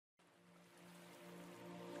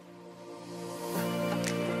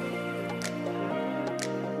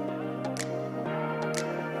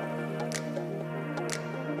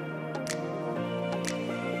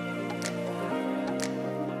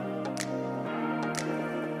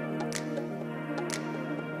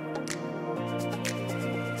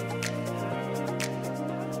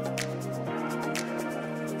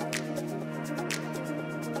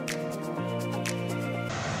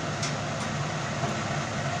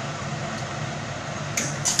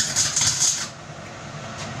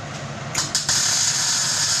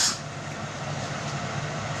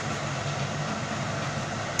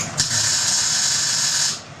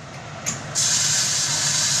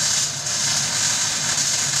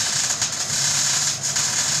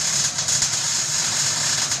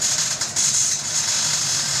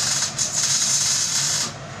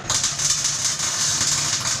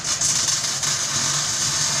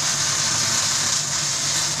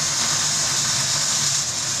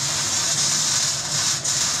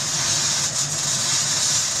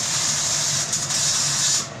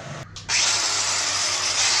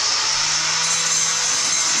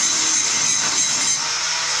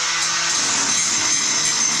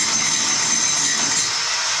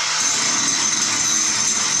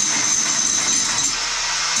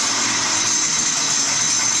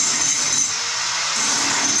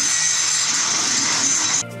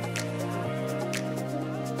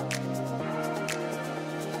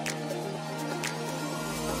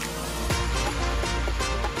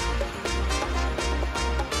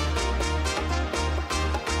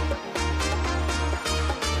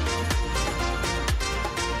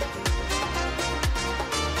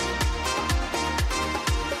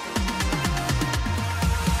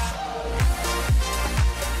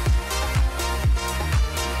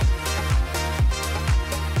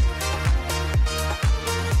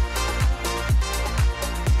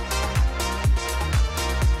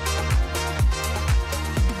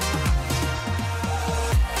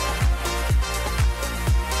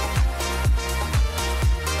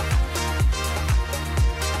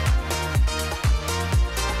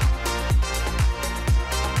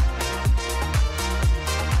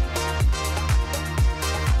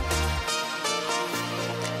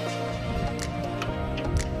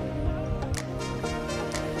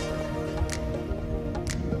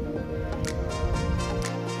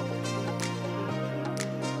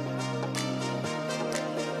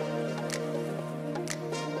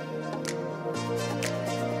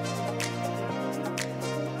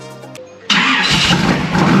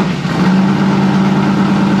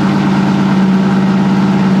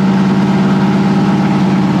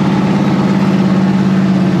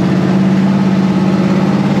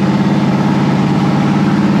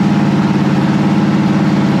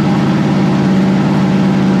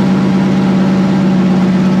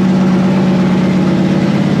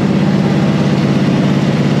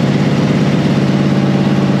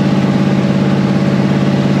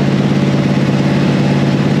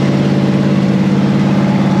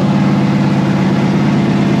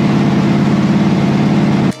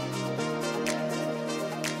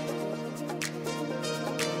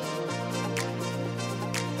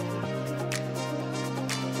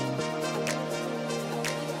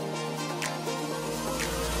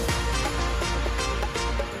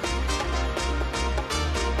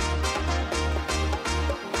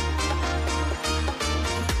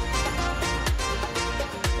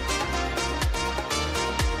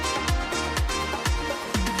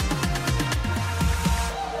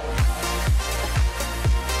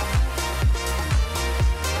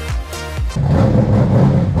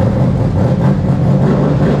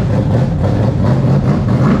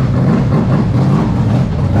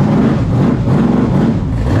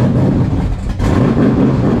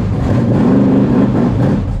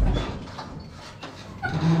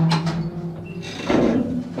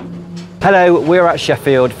Hello, we're at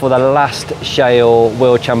Sheffield for the last Shale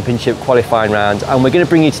World Championship qualifying round, and we're going to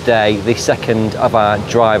bring you today the second of our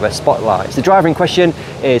driver spotlights. The driver in question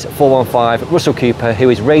is 415 Russell Cooper,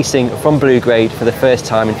 who is racing from Blue Grade for the first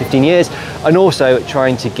time in 15 years and also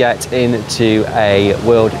trying to get into a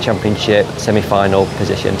World Championship semi-final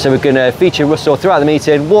position. So we're going to feature Russell throughout the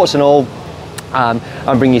meeting, warts and all, and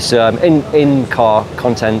bring you some in-car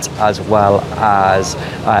content as well as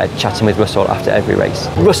chatting with Russell after every race.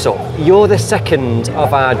 Russell, you're the second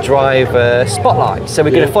of our driver spotlight, so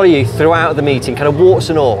we're going to follow you throughout the meeting, kind of warts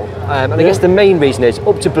and all. And I guess the main reason is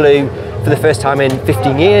up to blue for the first time in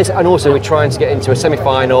 15 years, and also we're trying to get into a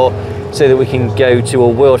semi-final so that we can go to a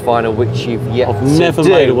world final, which you've yet to do. Never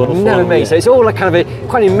made a world final. Never made. So it's all like kind of a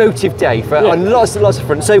quite an emotive day for on lots of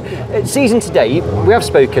fronts. So season to date, we have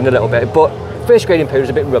spoken a little bit, but first grading period was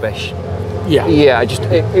a bit rubbish. Yeah, just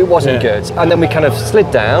it wasn't good. And then we kind of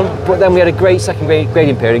slid down, but then we had a great second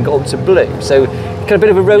grading period and got up to blue. So kind of a bit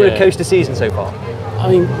of a roller coaster season so far.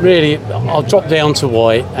 I mean, really, I'll drop down to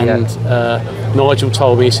white, and Nigel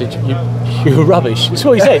told me, he said, you were rubbish. That's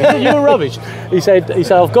what he said. You were rubbish. He said,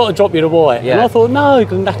 I've got to drop you to white. And I thought, no, you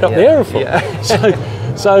can knack up the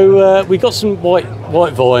aerofoil. So we got some white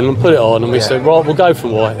vinyl and put it on, and we said, right, we'll go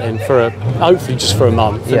from white then for hopefully just for a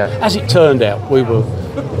month. And as it turned out, we were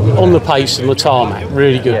on the pace and the tarmac,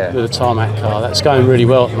 really good with the tarmac car. That's going really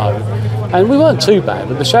well at the moment. And we weren't too bad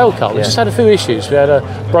with the shale car. We just had a few issues. We had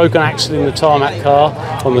a broken axle in the tarmac car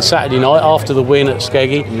on the Saturday night after the win at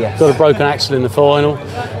Skeggy. Got a broken axle in the final,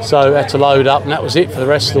 so had to load up, and that was it for the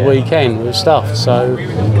rest of the weekend with stuff. So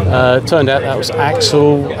it turned out that was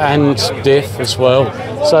axle and diff as well.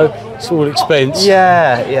 So it's all expense.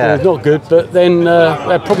 It's not good. But then we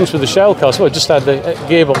had problems with the shale car. So I just had the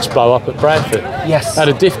gearbox blow up at Bradford. Had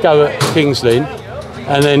a diff go at Kings Lynn,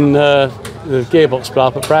 and then the gearbox blow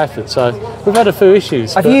up at Bradford. So we've had a few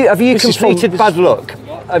issues. Have you completed bad luck?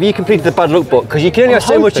 Have you completed the bad luck book? Because you can only have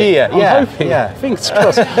so much a year. I'm hoping. Fingers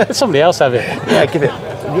crossed. Let somebody else have it. Give it.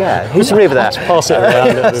 Who's familiar with that? Pass it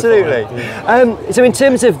around. Absolutely. So in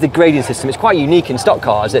terms of the grading system, it's quite unique in stock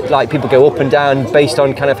cars. That like people go up and down based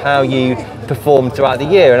on kind of how you perform throughout the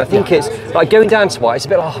year. And I think it's like going down to white. It's a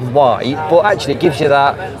bit like white, but actually it gives you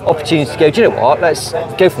that opportunity to go, do you know what? Let's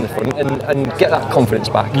go from the front and get that confidence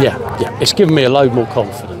back. It's given me a load more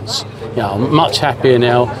confidence. I'm much happier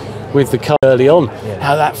now with the car early on.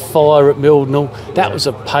 How that fire at Mildenhall, that was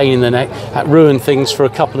a pain in the neck. That ruined things for a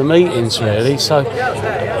couple of meetings, really. So,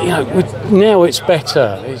 now it's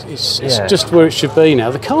better. It's just where it should be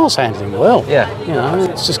now. The car's handling well.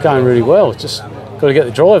 It's just going really well. Just got to get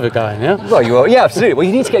the driver going now. Well, you are. Absolutely. Well,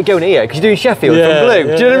 you need to get going here because you're doing Sheffield from blue.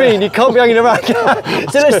 Do you know what I mean? You can't be hanging around.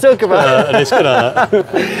 So let's talk about it. It's gonna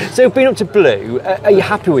hurt. So being up to blue, are you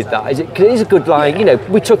happy with that? Cause it is a good line.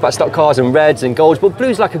 We talk about stock cars and reds and golds, but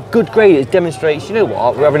blue's like a good grade. It demonstrates, you know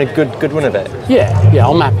what, we're having a good run of it.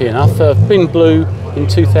 I'm happy enough. I've been blue in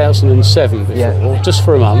 2007 before, just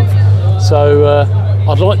for a month. So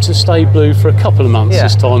I'd like to stay blue for a couple of months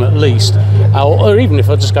this time at least, or even if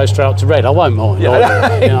I just go straight up to red, I won't mind.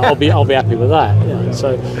 I'll be happy with that.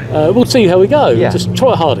 So we'll see how we go. Just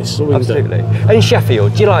try hardest. All we can do. And in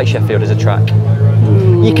Sheffield, do you like Sheffield as a track?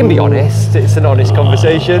 You can be honest. It's an honest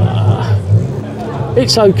conversation.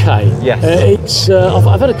 It's okay.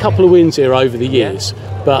 I've had a couple of wins here over the years,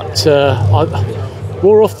 but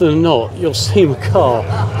more often than not, you'll see my car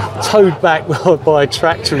towed back by a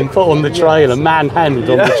tractor and put on the trailer, manhandled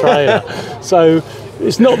on the trailer. So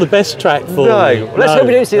it's not the best track for me. Well, let's hope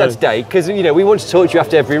we don't see that today, because we want to talk to you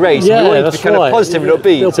after every race. Yeah, we want it to be kind of positive and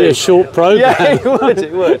upbeat. It'll be a short programme.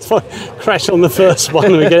 It would. Crash on the first one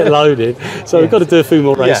and we get it loaded. So we've got to do a few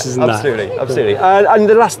more races than that. Absolutely. And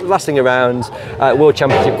the last thing around World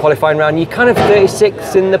Championship qualifying round, you're kind of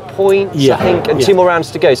 36 in the points, I think, and 2 more rounds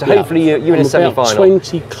to go. So hopefully you're in a semi-final.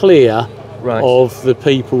 20 clear of the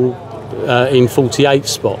people in 48th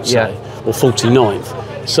spot, say, or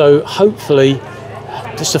 49th. So hopefully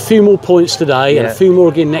just a few more points today and a few more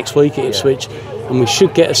again next week at Ipswich, and we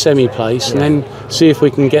should get a semi-place and then see if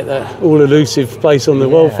we can get that all-elusive place on the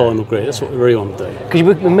world final grid. That's what we really want to do. Because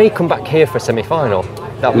we may come back here for a semi-final.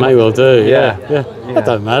 That may well do, That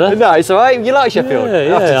don't matter. No, it's all right. You like Sheffield?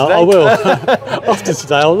 I will. After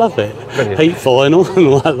today, I'll love it. Brilliant. Heat final and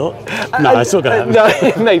all that lot. No, it's not going to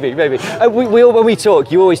happen. No, maybe. When we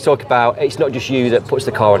talk, you always talk about it's not just you that puts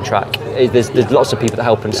the car on track. There's lots of people that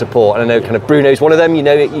help and support. And I know kind of Bruno's one of them. You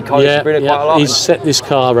can't Bruno quite a lot. He's set this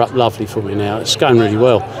car up lovely for me now. It's going really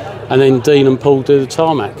well. And then Dean and Paul do the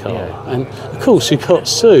tarmac car. And of course, you've got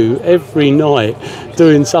Sue every night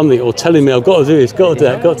doing something or telling me I've got to do this, got to do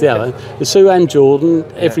that, got to do that. And Sue and Jordan,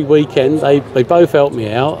 every weekend, they both helped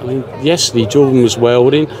me out. I mean, yesterday Jordan was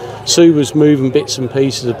welding, Sue was moving bits and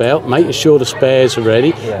pieces about, making sure the spares are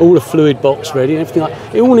ready, all the fluid box ready, and everything like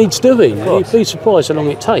that. It all needs doing. You'd be surprised how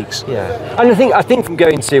long it takes. Yeah, and I think from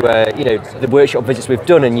going to the workshop visits we've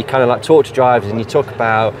done, and you kind of like talk to drivers and you talk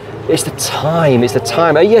about it's the time.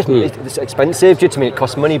 Yes, it's expensive. Do you know what I mean? It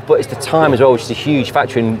costs money, but it's the time as well, which is a huge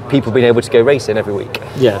factor in people being able to go racing every week.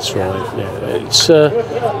 Yeah, that's right. Yeah, it's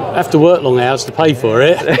I have to work long hours to pay for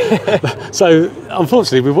it. So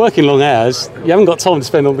unfortunately, with working long hours, you haven't got time to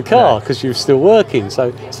spend on the car because you're still working.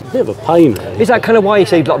 So it's a bit of a pain, really. Is that kind of why you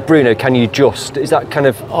say, like, Bruno, can you just? Is that kind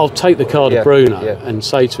of? I'll take the car to Bruno and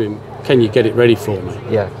say to him, "Can you get it ready for me?"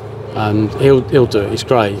 Yeah. And he'll do it. It's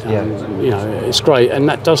great. And, it's great, and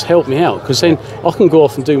that does help me out because then I can go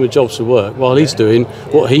off and do my jobs for work while he's doing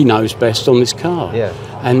what he knows best on this car. Yeah.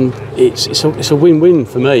 And it's a win-win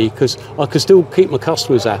for me because I can still keep my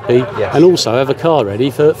customers happy and also have a car ready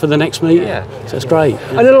for the next meeting. Yeah. So it's great.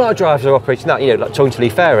 And a lot of drivers are operating that. Like talking to Lee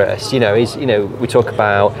Ferris, we talk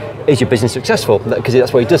about, is your business successful? Because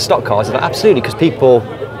that's what he does, stock cars. Like, absolutely, because people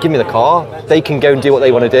give me the car, they can go and do what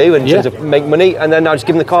they want to do in terms of make money, and then I just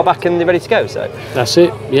give them the car back and they're ready to go. So that's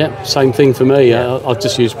it. Yeah, same thing for me. I'll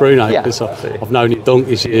just use Bruno because I've known him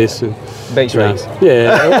donkey's years. And, makes race.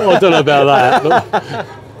 Yeah, I don't know about that.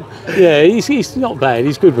 But, yeah, he's not bad.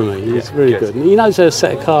 He's good with me. He's really good. And he knows how to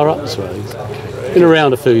set a car up as well. He's been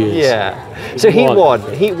around a few years. Yeah. So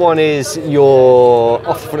Heat One is your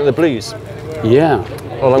off the front of the Blues. Yeah.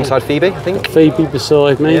 Alongside Phoebe, I think. Phoebe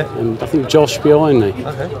beside me, and I think Josh behind me.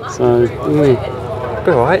 Okay. So,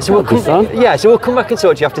 all right. So we'll fun. Yeah. So we'll come back and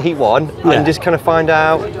talk to you after Heat One and just kind of find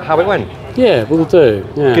out how it went. Yeah, we'll do.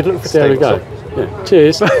 Yeah. Good luck for today. There we go. Yeah.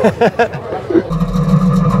 Cheers.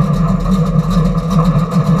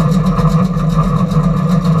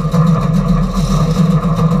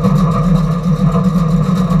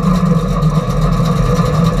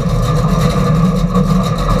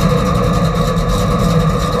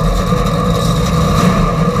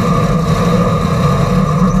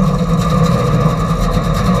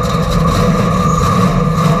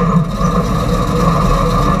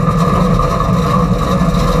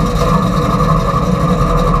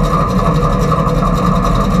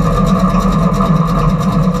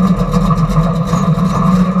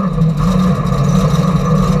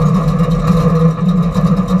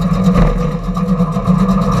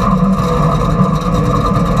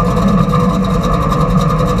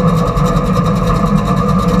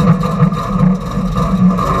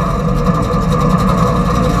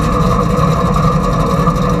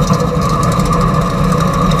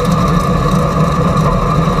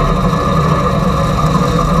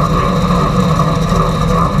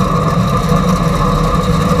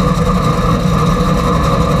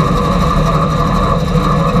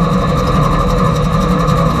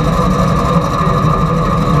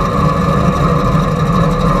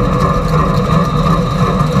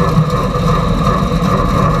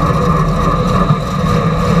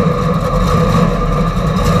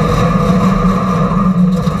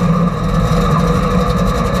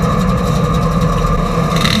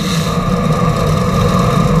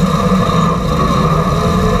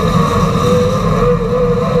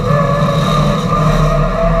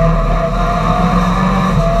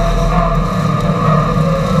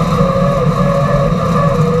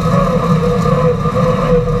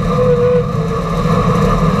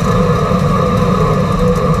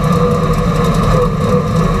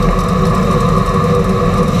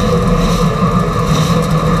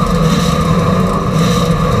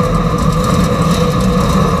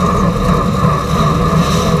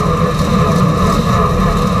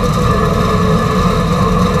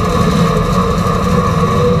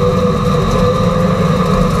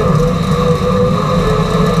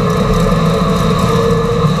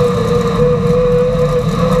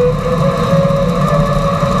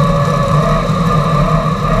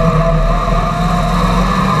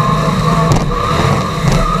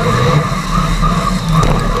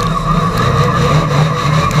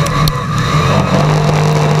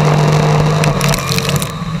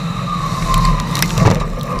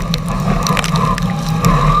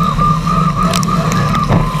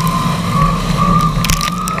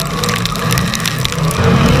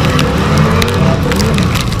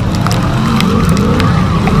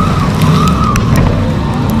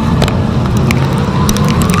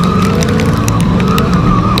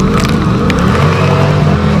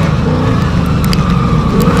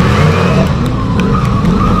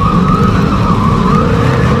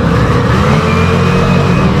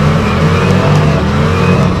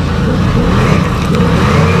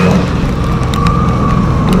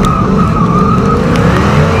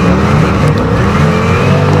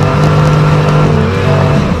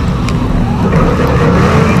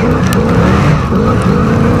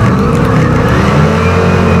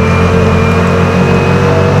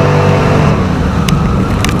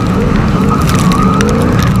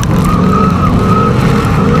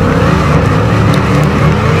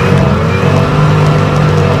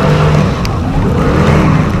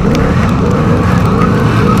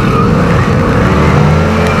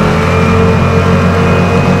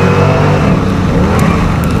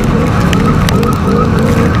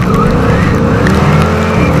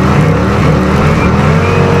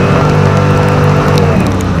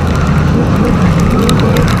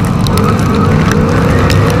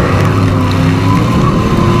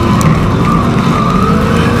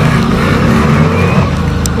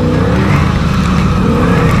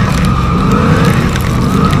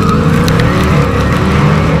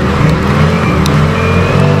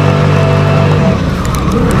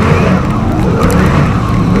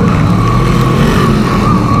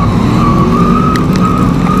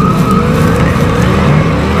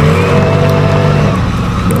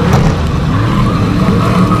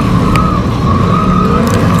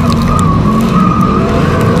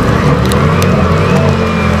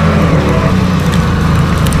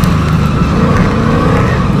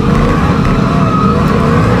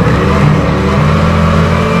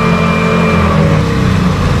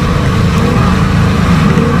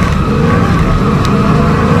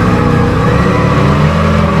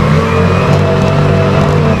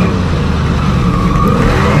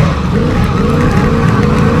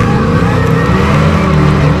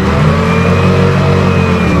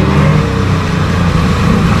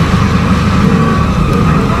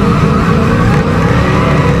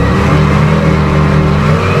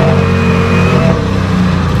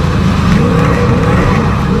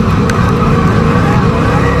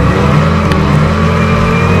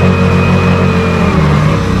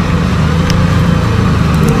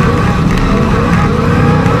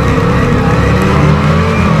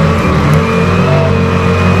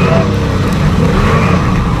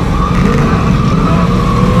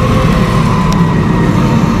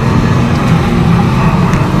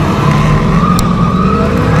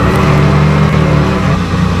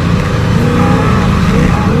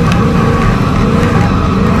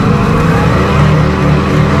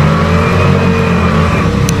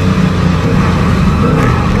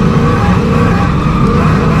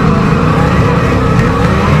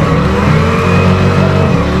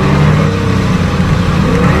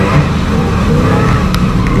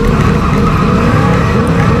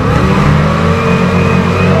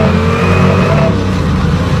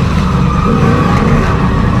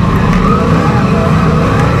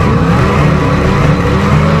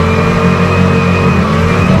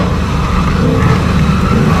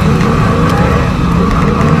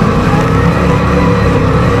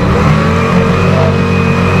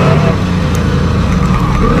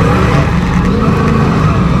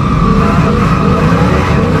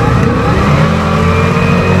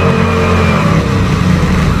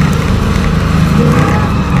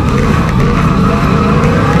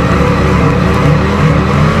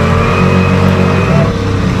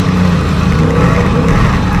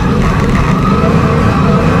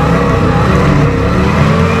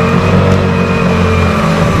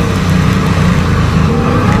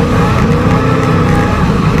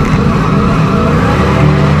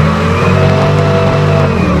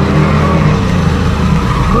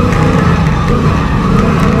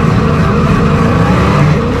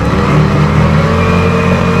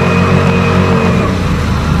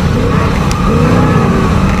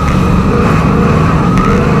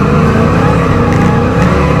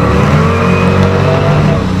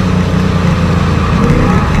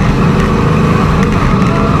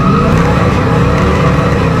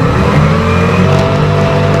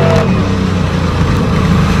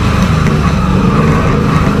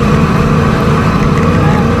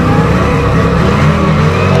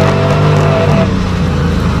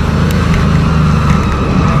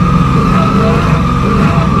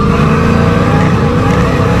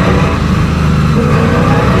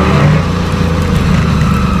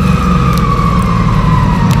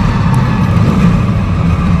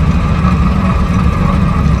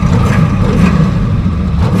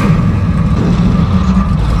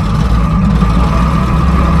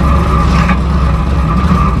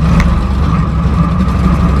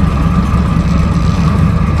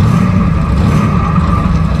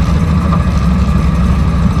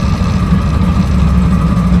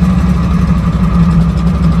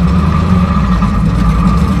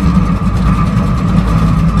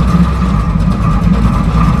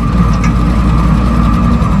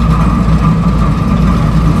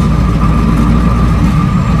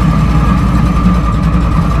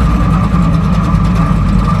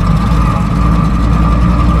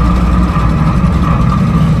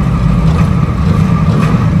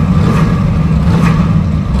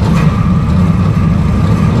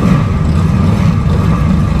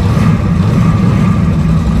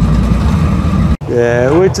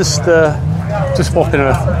 just swapping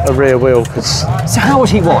a rear wheel. Cause So how was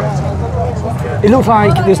heat one? It looked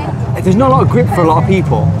like there's not a lot of grip for a lot of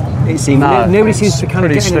people. It seemed nobody seems to kind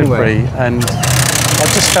of get slippery, anywhere. and I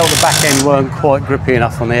just felt the back end weren't quite grippy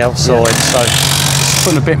enough on the outside, so just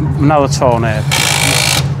putting a bit another tyre on there.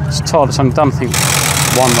 It's a tyre that's only done, I think,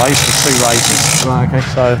 1 race or 2 races. Right, okay.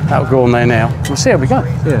 So that'll go on there now. We'll see how we go.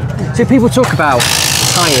 Yeah. So people talk about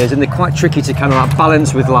tyres and they're quite tricky to kind of like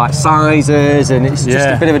balance with like sizes, and it's just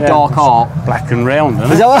a bit of a dark art. Black and round,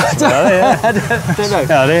 isn't it? Is that what? I don't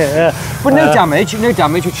know. Yeah. But no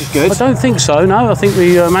damage, which is good. I don't think so, no. I think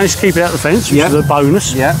we managed to keep it out the fence, which is a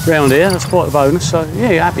bonus round here. That's quite a bonus. So,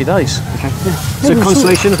 yeah, happy days. Okay. Yeah. So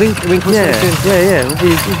consolation, I think? Consolation? Yeah.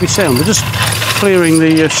 We'll be sound. We're just clearing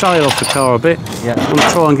the shale off the car a bit. Yeah.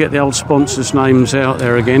 We'll try and get the old sponsors' names out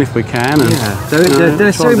there again if we can. And,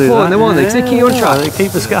 they're so important, though, aren't they? Because they keep you on track. They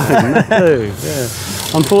keep us going. They do, yeah.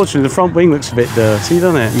 Unfortunately, the front wing looks a bit dirty,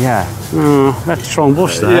 doesn't it? Yeah. I have to try and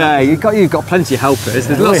wash that. Yeah, you've got plenty of helpers.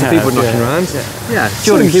 There's lots of people knocking around. Yeah.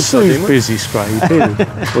 Jordan keeps Sue's busy scraping.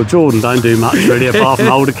 Well, Jordan don't do much really apart from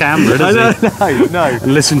hold a camera, does he? No.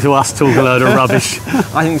 And listen to us talk a load of rubbish.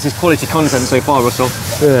 I think this is quality content so far, Russell.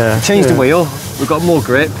 Yeah. Changed the wheel. We've got more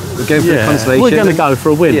grip. We're going for the consolation. We're going to go for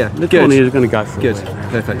a win. Yeah. The Johnny is going to go for a win.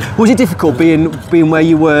 Perfect. Was it difficult being where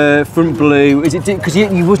you were, front blue? Is it because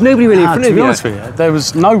you was nobody really in front of you? To be honest with you, there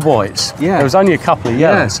was no whites. Yeah. There was only a couple of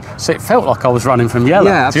yellows. So it felt like I was running from yellow.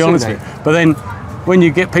 Yeah, to be honest with you. But then when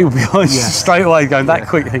you get people behind you straight away going that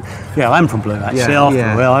quick, you think, I'm from blue actually.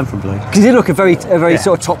 I'm from blue. Because it did look a very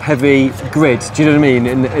sort of top-heavy grid. Do you know what I mean?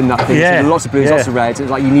 In that thing, so lots of blues, lots of reds.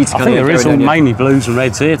 It's like you need to. I think there is all mainly blues and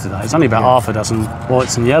reds here today. It's only about half a dozen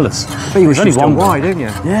whites and yellows. But you wish only one white, don't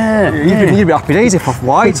you? Yeah. You'd be happy days if off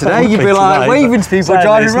white today. You'd be like waving to people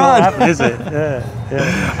driving around. Not happening, is it?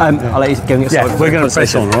 Yeah. I'll let you go and get started. We're going to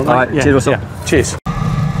press on, right? All right. Cheers, Russell. Cheers.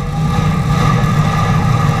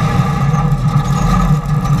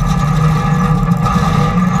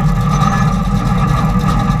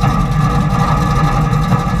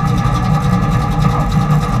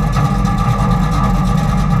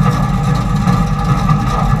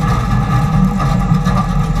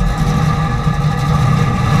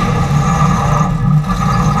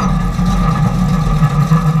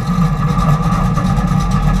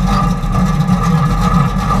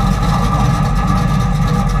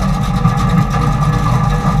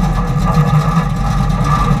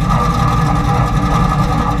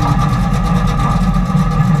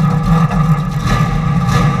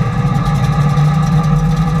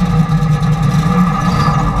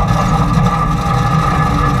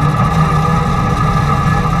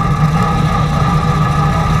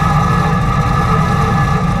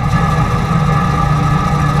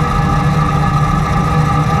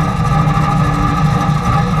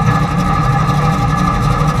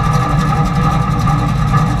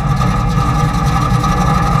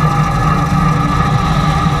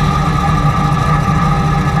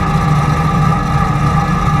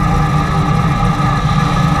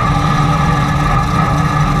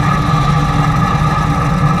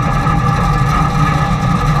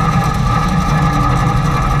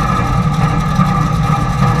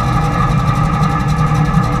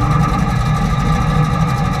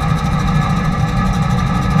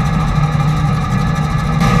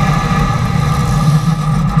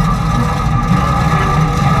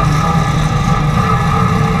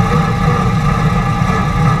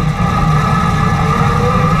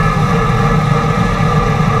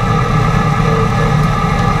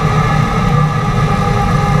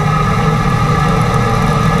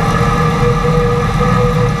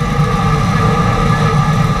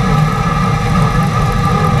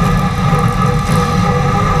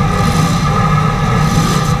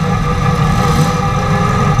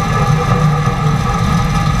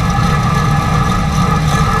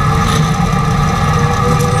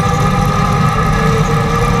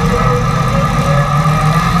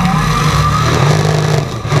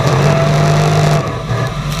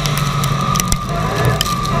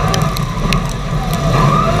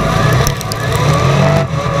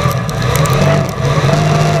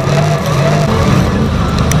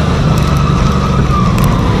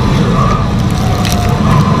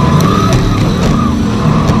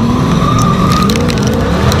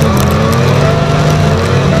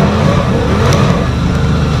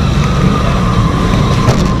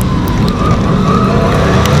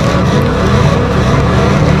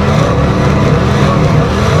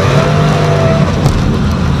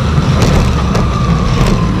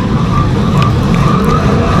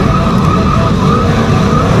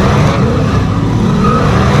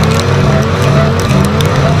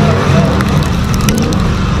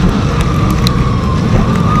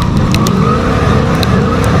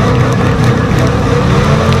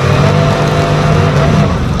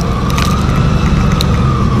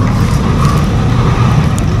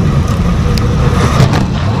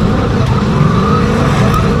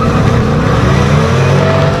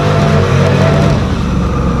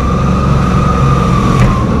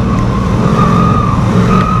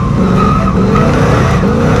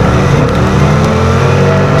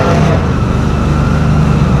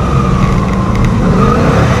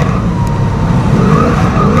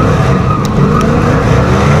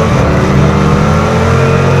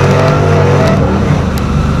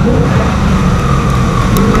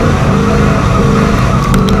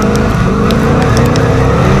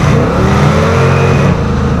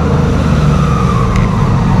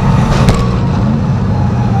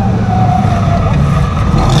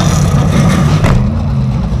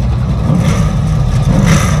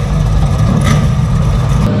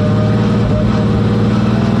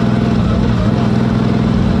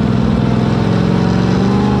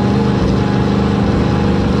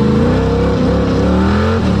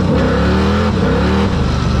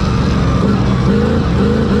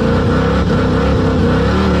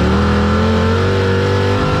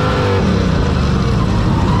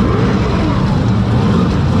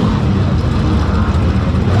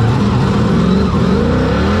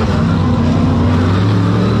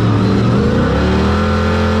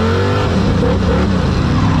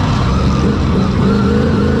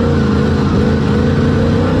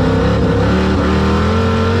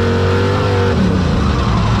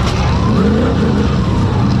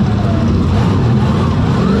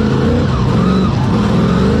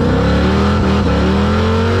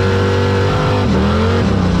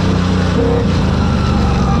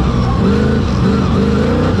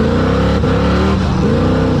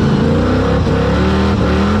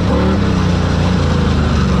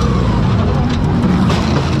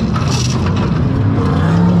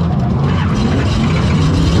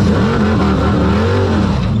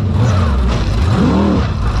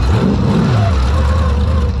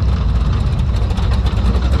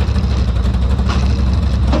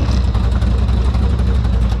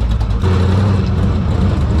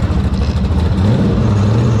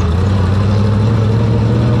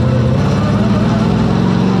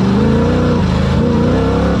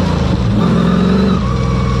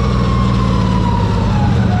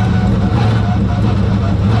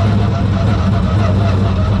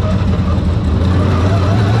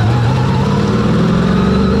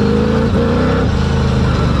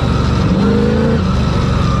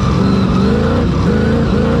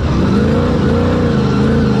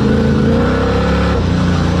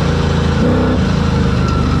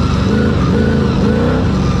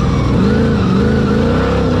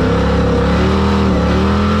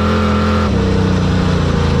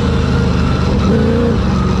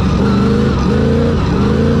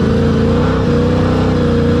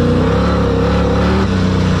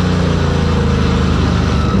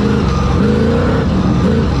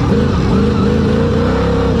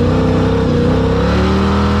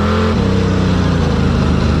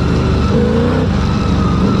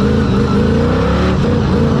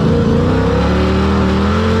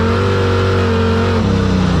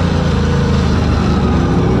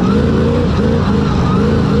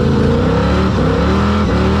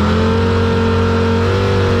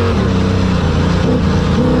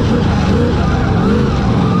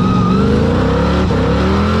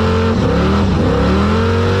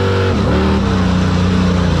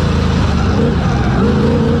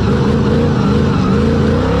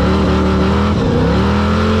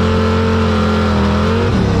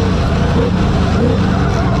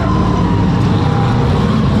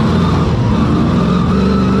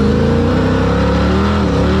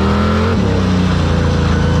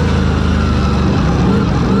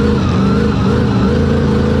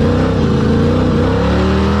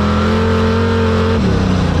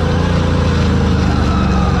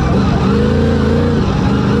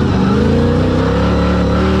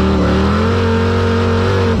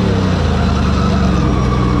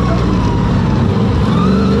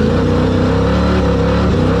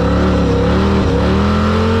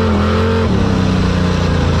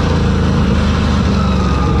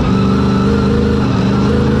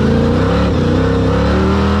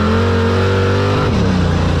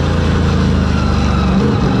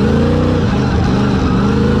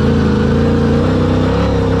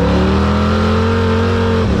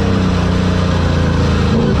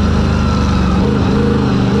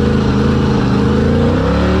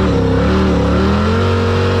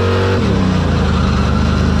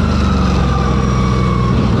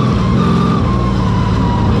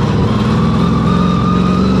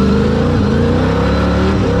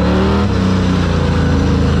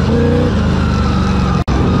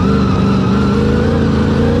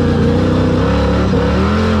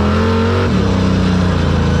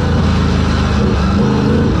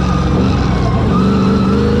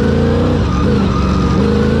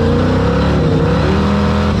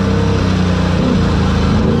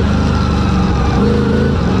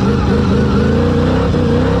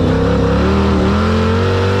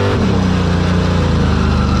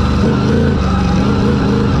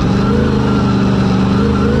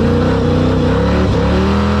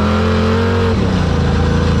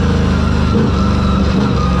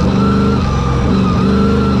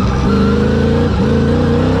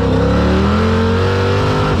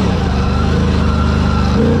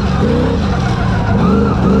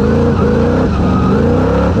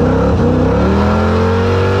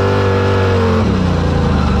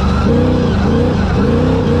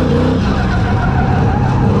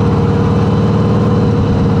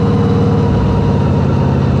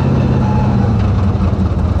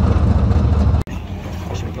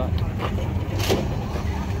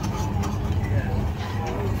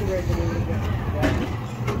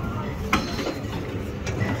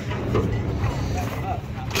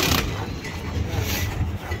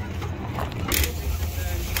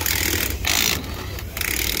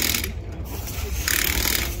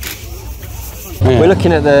 Yeah. We're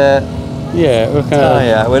looking at the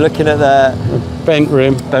tyre. We're looking at the bent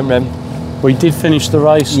rim. Bent rim. We did finish the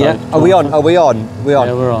race. Yeah. Though. Are we on? We're on.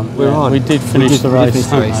 Yeah, we're on. We're on. We did finish the race.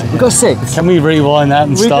 We got 6th. Can we rewind that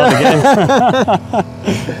and start again?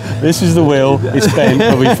 This is the wheel. It's bent,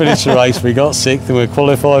 but we finished the race. We got 6th, and we're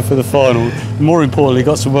qualified for the final. More importantly,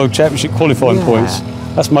 got some World Championship qualifying points.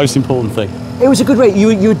 That's the most important thing. It was a good race.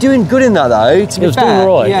 You were doing good in that though. To be was fair. doing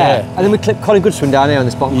all right. Yeah. And then we clipped Colin Goodswin down here on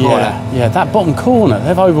this bottom corner. Yeah. That bottom corner,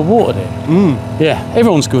 they've overwatered it. Yeah.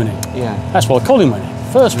 Everyone's going it. Yeah. That's why Colin went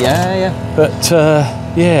it first. Yeah. But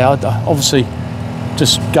obviously,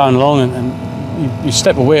 just going along and you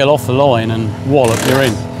step a wheel off the line and wallop, you're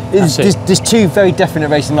in. There's 2 very definite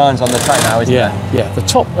racing lines on the track now, isn't there? Yeah. The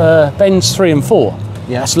top bends 3 and 4.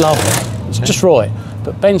 Yeah. That's lovely. It's just right.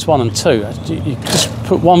 But bends 1 and 2, you just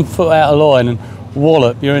put 1 foot out of line and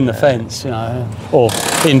wallop, you're in the fence, or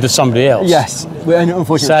into somebody else. Yes,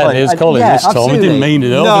 unfortunately. Sadly, it was Colin this time. He didn't mean to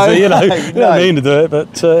do it, obviously, he didn't mean to do it,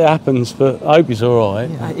 but it happens. But I hope he's all right.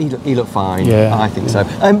 Yeah, he looked fine. Yeah, I think so.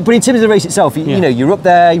 But in terms of the race itself, you know, you're up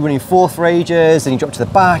there, you're running 4th for ages, then you drop to the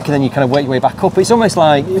back, and then you kind of work your way back up. It's almost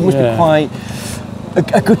like it must be quite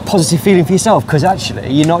a good positive feeling for yourself, because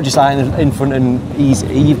actually you're not just like in front and easy.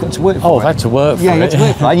 You've got to work for it. I've had to work for it. Yeah, you had to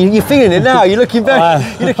work for it. And you're feeling it now. You're looking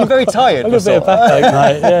very tired. A little bit of backache,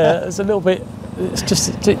 mate. Yeah, it's a little bit. It's just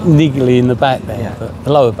a bit niggly in the back there, but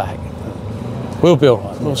the lower back. We'll be all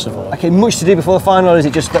right. We'll survive. Okay, much to do before the final, or is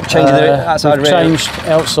it just changing the outside rear? Changed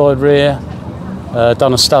outside rear.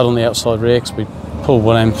 Done a stud on the outside rear because we pulled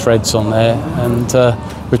one of them threads on there, and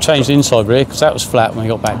we've changed the inside rear because that was flat when we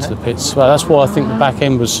got back to the pits. Well, that's why I think the back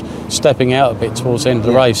end was stepping out a bit towards the end of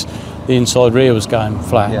the race. The inside rear was going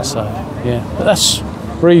flat, so but that's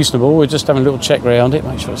reasonable. We're just having a little check around it,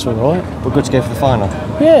 make sure it's all right. We're good to go for the final.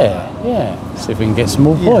 Yeah. See if we can get some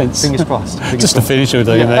more points. Fingers crossed. Just to finish with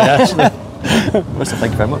you, mate. Actually. Well,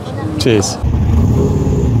 thank you very much. Cheers.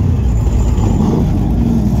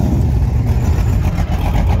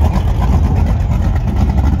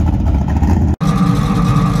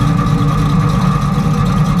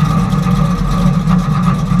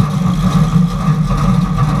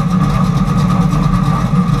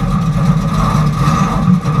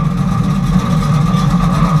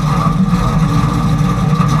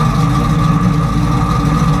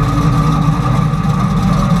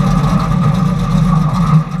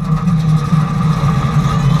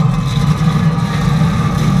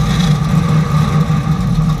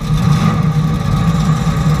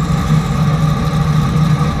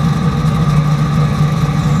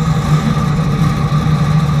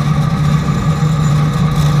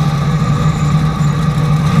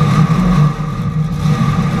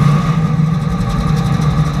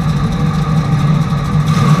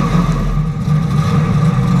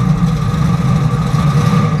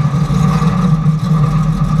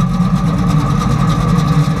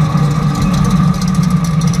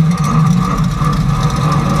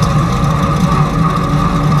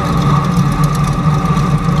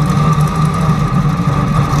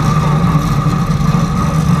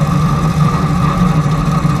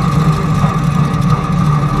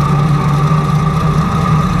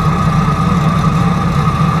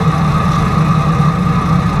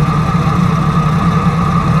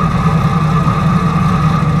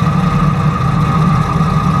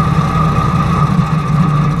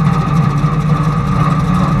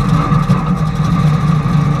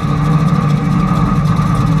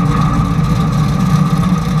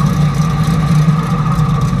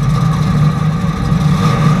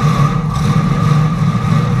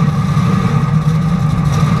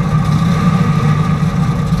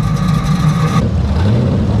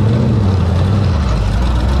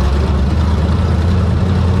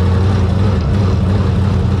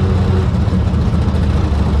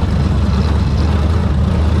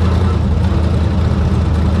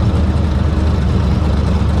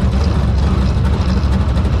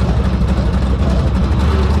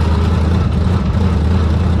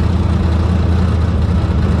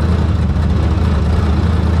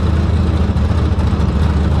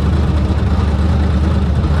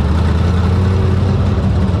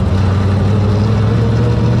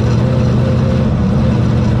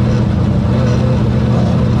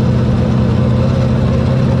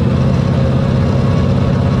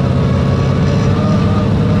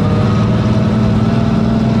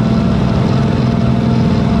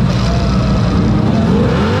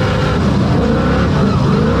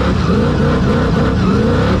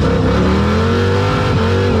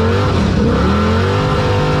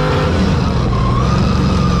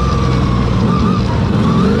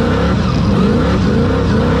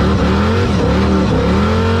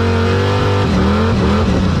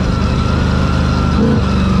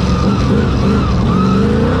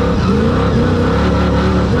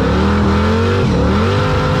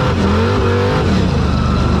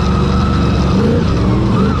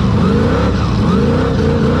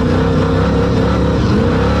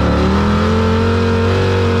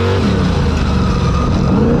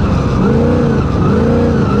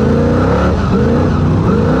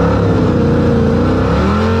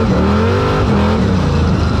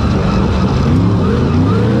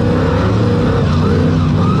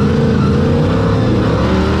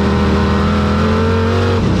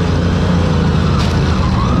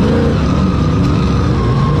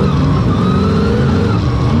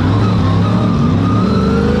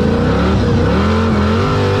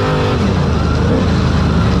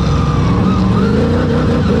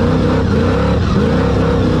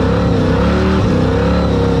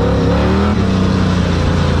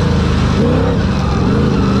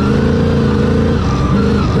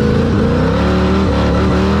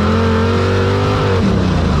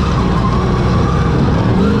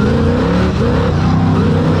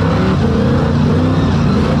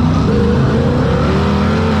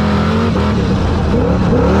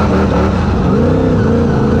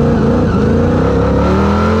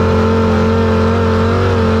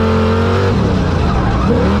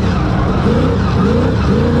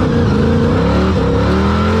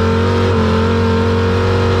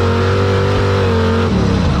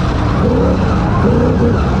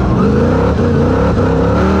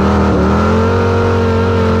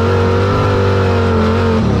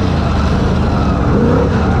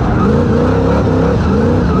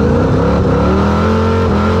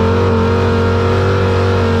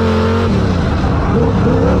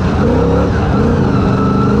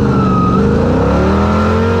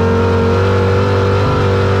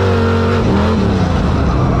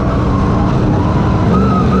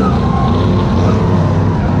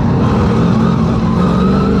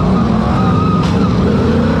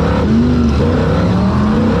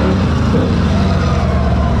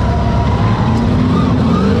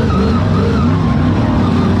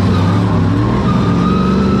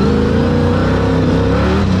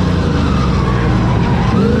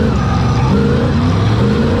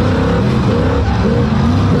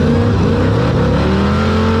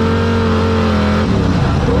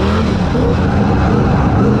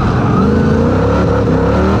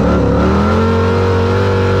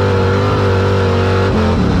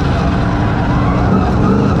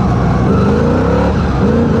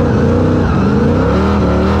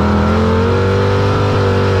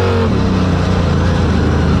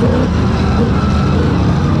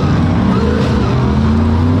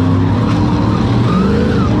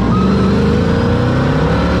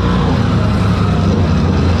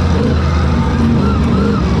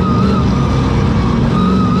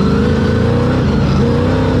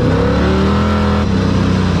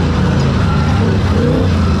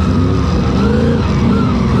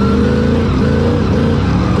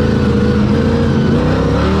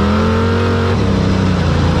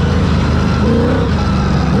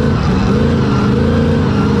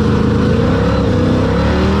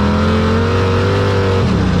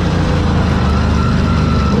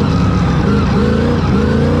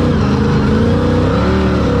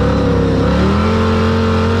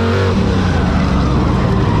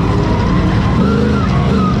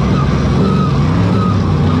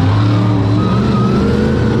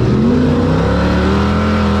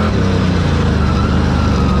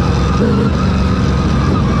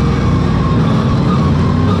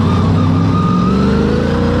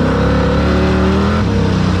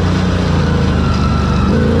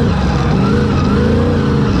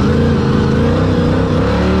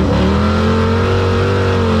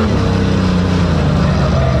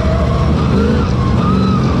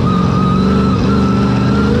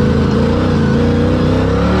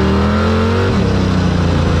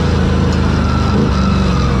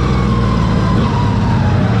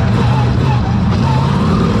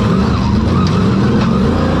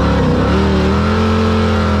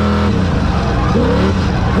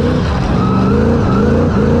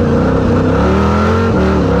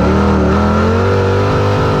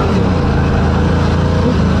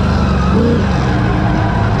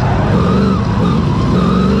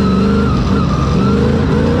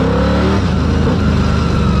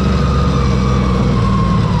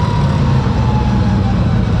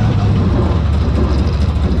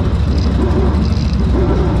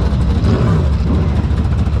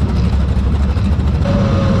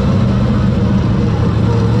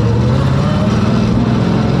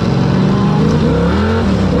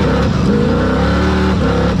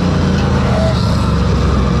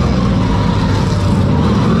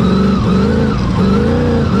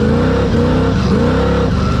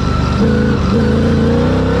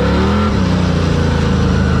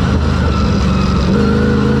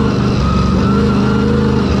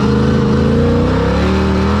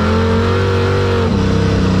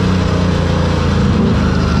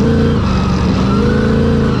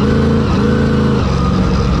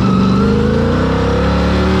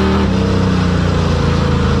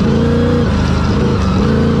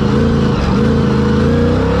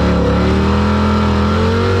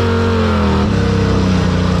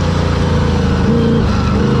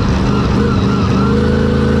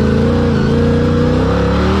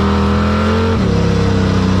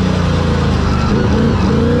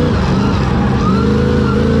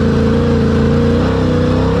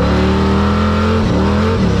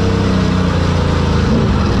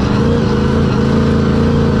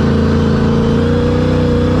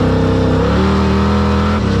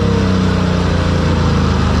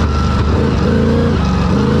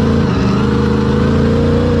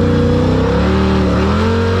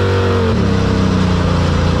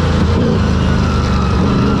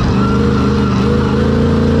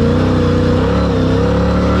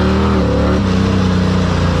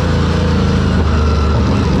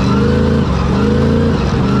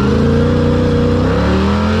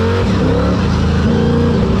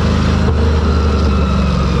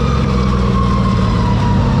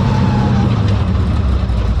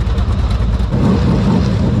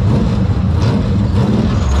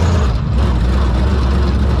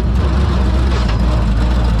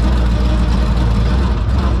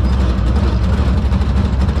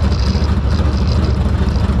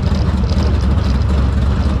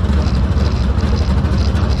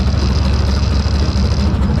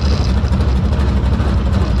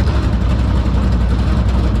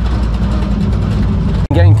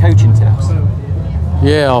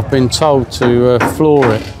 Yeah, I've been told to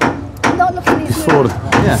floor it Not looking before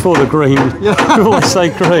the green. You always say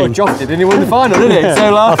green. Well, Joff did, and he won the final, didn't he? Yeah.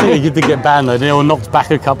 So I think he did get banned though. They were knocked back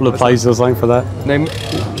a couple of places or something for that.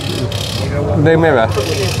 No mirror. Oh,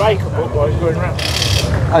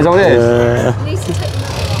 is that what it is?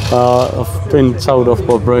 I've been told off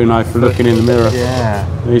by Bruno for looking in the mirror. Yeah.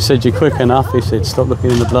 And he said, "You're quick enough." He said, "Stop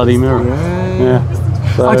looking in the bloody mirror." Yeah.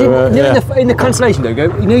 So, I didn't, in the cancellation though,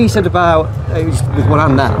 you said about it was with one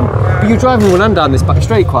hand down, but you're driving with one hand down this back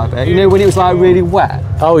straight quite a bit. You know, when it was like really wet.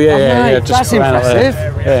 Oh yeah. Just that's impressive.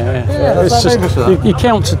 It's just you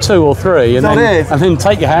count to 2 or 3 and then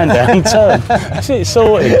take your hand down and turn. That's it,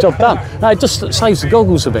 sorted, job done. No, it just saves the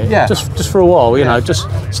goggles a bit. Yeah. Just for a while, you know, just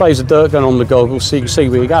saves the dirt going on the goggles so you can see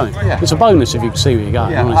where you're going. Yeah. It's a bonus if you can see where you're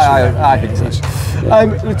going. Yeah, I think so.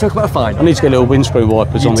 Let's talk about a fine. I need to get little windscreen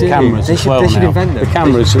wipers on the cameras as well. They should invent them. The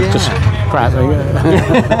cameras are just crap.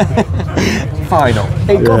 Final.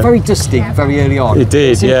 It got very dusty very early on. It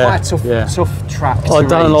did, quite a tough track. I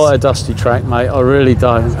don't like a dusty track, mate. I really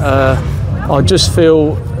don't. I just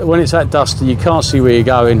feel when it's that dusty, you can't see where you're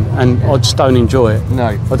going, and I just don't enjoy it.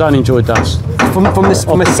 No, I don't enjoy dust. From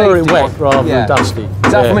a safety it wet rather than dusty.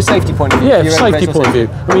 Is that from a safety point of view? Yeah, safety point of view.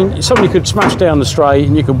 I mean, somebody could smash down the straight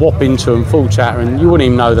and you could whop into them full chatter, and you wouldn't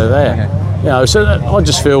even know they're there. Okay. You know, so I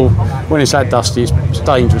just feel when it's that dusty, it's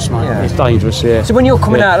dangerous, mate. Yeah. It's dangerous, yeah. So when you're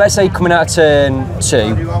coming out, let's say coming out turn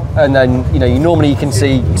 2, and then you normally you can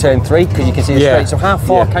see turn 3 because you can see the straight. So how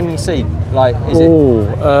far can you see? Like, is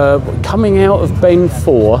it? Coming out of bend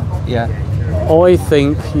 4. Yeah. I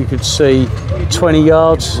think you could see 20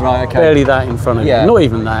 yards, barely that in front of you. Not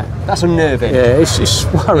even that. That's unnerving. Yeah, it's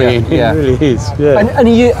worrying. It really is. Yeah. And are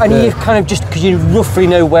you kind of just because you roughly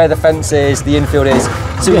know where the fence is, the infield is,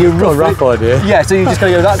 so you've got a rough idea. Yeah, so you just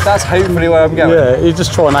go, that's hopefully where I'm going. Yeah, you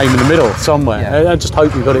just try and aim in the middle somewhere. I just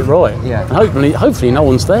hope you got it right. Yeah. And hopefully no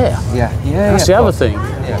one's there. Yeah. That's the other thing.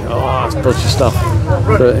 Yeah. Oh, it's dodgy stuff.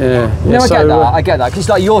 But No, I get that. Because it's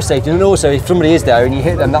like your safety, and also if somebody is there and you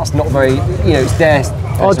hit them, that's not very, it's their.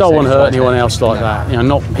 I don't want to hurt anyone else like that.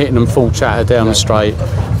 Not hitting them full chatter down the straight.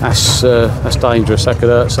 That's dangerous. That could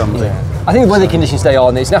hurt somebody. Yeah. I think the weather conditions stay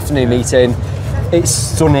on. It's an afternoon meeting. It's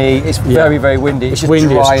sunny. It's very, very windy. It's just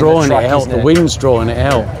windy. Dry it's drawing the track, it out. The wind's drawing it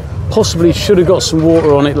out. Possibly should have got some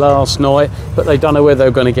water on it last night, but they don't know whether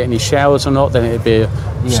they're going to get any showers or not. Then it'd be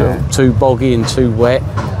sort of too boggy and too wet.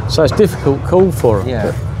 So it's a difficult call for them.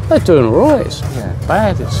 Yeah. They're doing all right. It's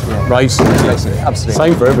bad. It's racing. Absolutely.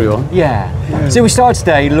 Same for everyone. Yeah. So we started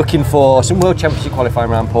today looking for some World Championship qualifying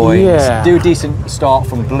round points. Yeah. Do a decent start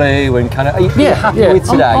from blue and kind of. Are you happy with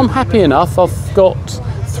today? I'm happy enough. I've got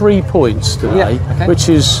 3 points today, which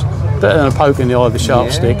is better than a poke in the eye of the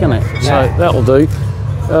sharp stick, isn't it? So that'll do.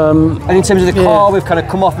 And in terms of the car, we've kind of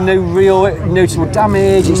come off no real noticeable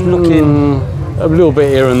damage. It's looking a little bit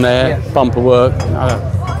here and there, bumper work.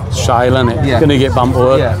 Shale, isn't it? Going to get bumper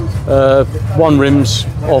work. One rim's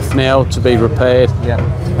off now to be repaired,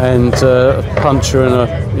 and a puncture and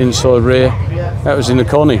a inside rear. That was in the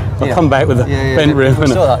Connie. I come back with a bent rim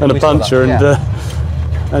and a puncture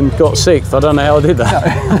and got 6th. I don't know how I did that. I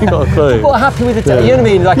haven't got a clue. Well, happy with the day. You know what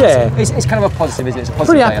I mean? Like it's kind of a positive, isn't it? It's a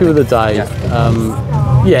positive. Pretty happy with the day.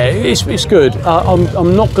 It's good.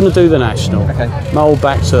 I'm not going to do the national. My old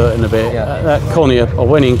back's hurting a bit. That Connie, I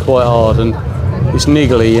went in quite hard and it's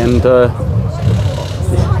niggly, and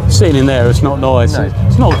sitting in there, it's not nice. No.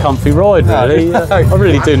 It's not a comfy ride, really. I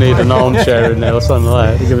really do need an armchair in there or something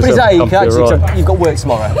like that. But is that you've got work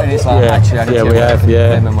tomorrow, and it's like, actually, I need to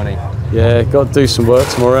pay my money. Yeah, got to do some work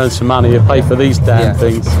tomorrow, earn some money, to pay for these damn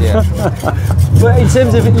things. But in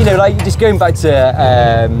terms of, like just going back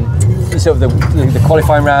to sort of the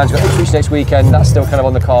qualifying rounds, we've got Ipswich next weekend, that's still kind of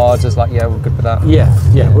on the cards, it's like, we're good for that.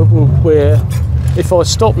 We're if I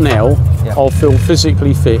stop now, I'll feel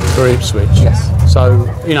physically fit for Ipswich. Yes. So,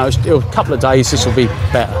 a couple of days, this will be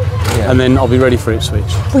better. And then I'll be ready for Ipswich.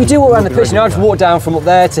 Well, you do walk around the pitch, I just walked down from up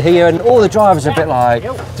there to here, and all the drivers are a bit like,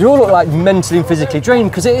 they all look like mentally and physically drained,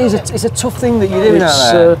 because it's a tough thing that you're doing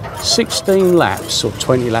out there. 16 laps or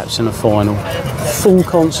 20 laps in a final, full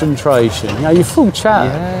concentration. You're full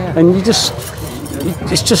chat, and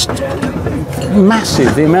it's just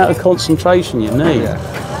massive, the amount of concentration you need.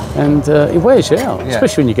 And it wears you out,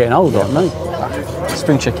 especially when you're getting older, aren't they?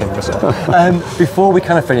 Spring chicken, before we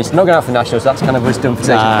kind of finish, not going out for nationals, that's kind of us done for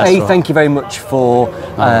today. Thank you very much for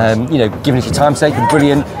giving us your time today, you're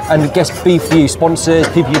brilliant. And I guess B for you, sponsors,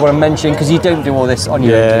 people you want to mention, because you don't do all this on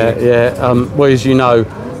your own. Well, as you know,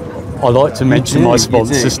 I like to mention my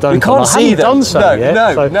sponsors, don't I? We can't see them. Done so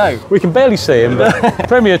yet, no. We can barely see them, but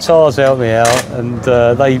Premier Tyres help me out, and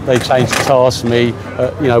they change the tyres for me,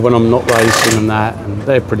 when I'm not racing and that, and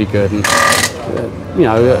they're pretty good. And you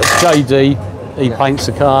know, JD, he paints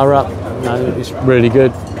the car up. You know, it's really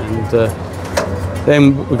good. And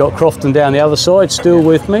then we've got Crofton down the other side, still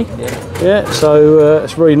with me. Yeah, so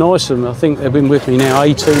it's really nice of them. I think they've been with me now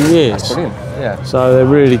 18 years. That's brilliant. Yeah. So they're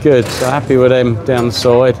really good. So happy with them down the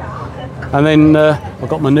side. And then I've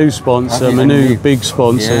got my new sponsor, my new big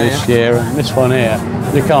sponsor this year, and this one here.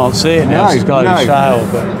 You can't see it now, it's got a shale,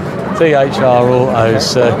 but THR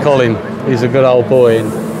Autos, Colin, he's a good old boy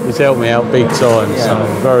and he's helped me out big time, so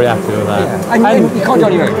I'm very happy with that. And you can't do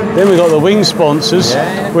it on your own. Then we've got the wing sponsors,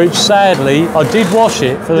 which sadly, I did wash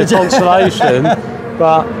it for the consolation,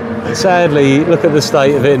 but sadly, look at the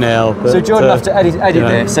state of it now. But, so Jordan will have to edit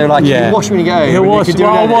it, so like you wash when you go. He'll wash it,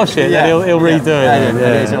 I'll wash it, then he'll redo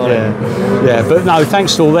it. Yeah, but no,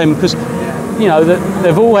 thanks to all them, because you know,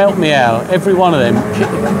 they've all helped me out. Every one of them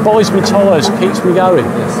buys me tyres, keeps me going.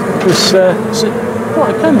 Because it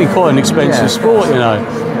can be quite an expensive sport, you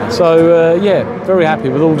know. So yeah, very happy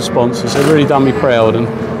with all the sponsors. They've really done me proud. And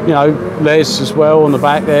you know, Les as well on the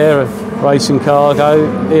back there, Racing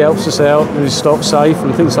Cargo. He helps us out with his stock safe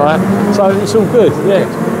and things like that. So it's all good. Yeah.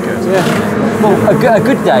 Well, a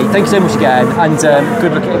good day. Thank you so much again, and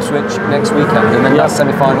good luck at Ipswich next weekend. And then that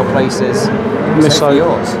semi-final places. Let's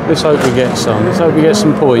hope we get some. Let's hope we get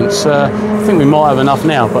some points. I think we might have enough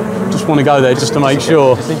now, but just want to go there just to make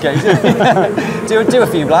sure. Just in case. do a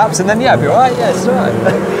few laps, and then be all right. Yeah, it's all right.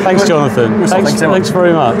 Thanks, Jonathan. Thanks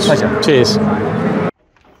very much. Pleasure. Cheers.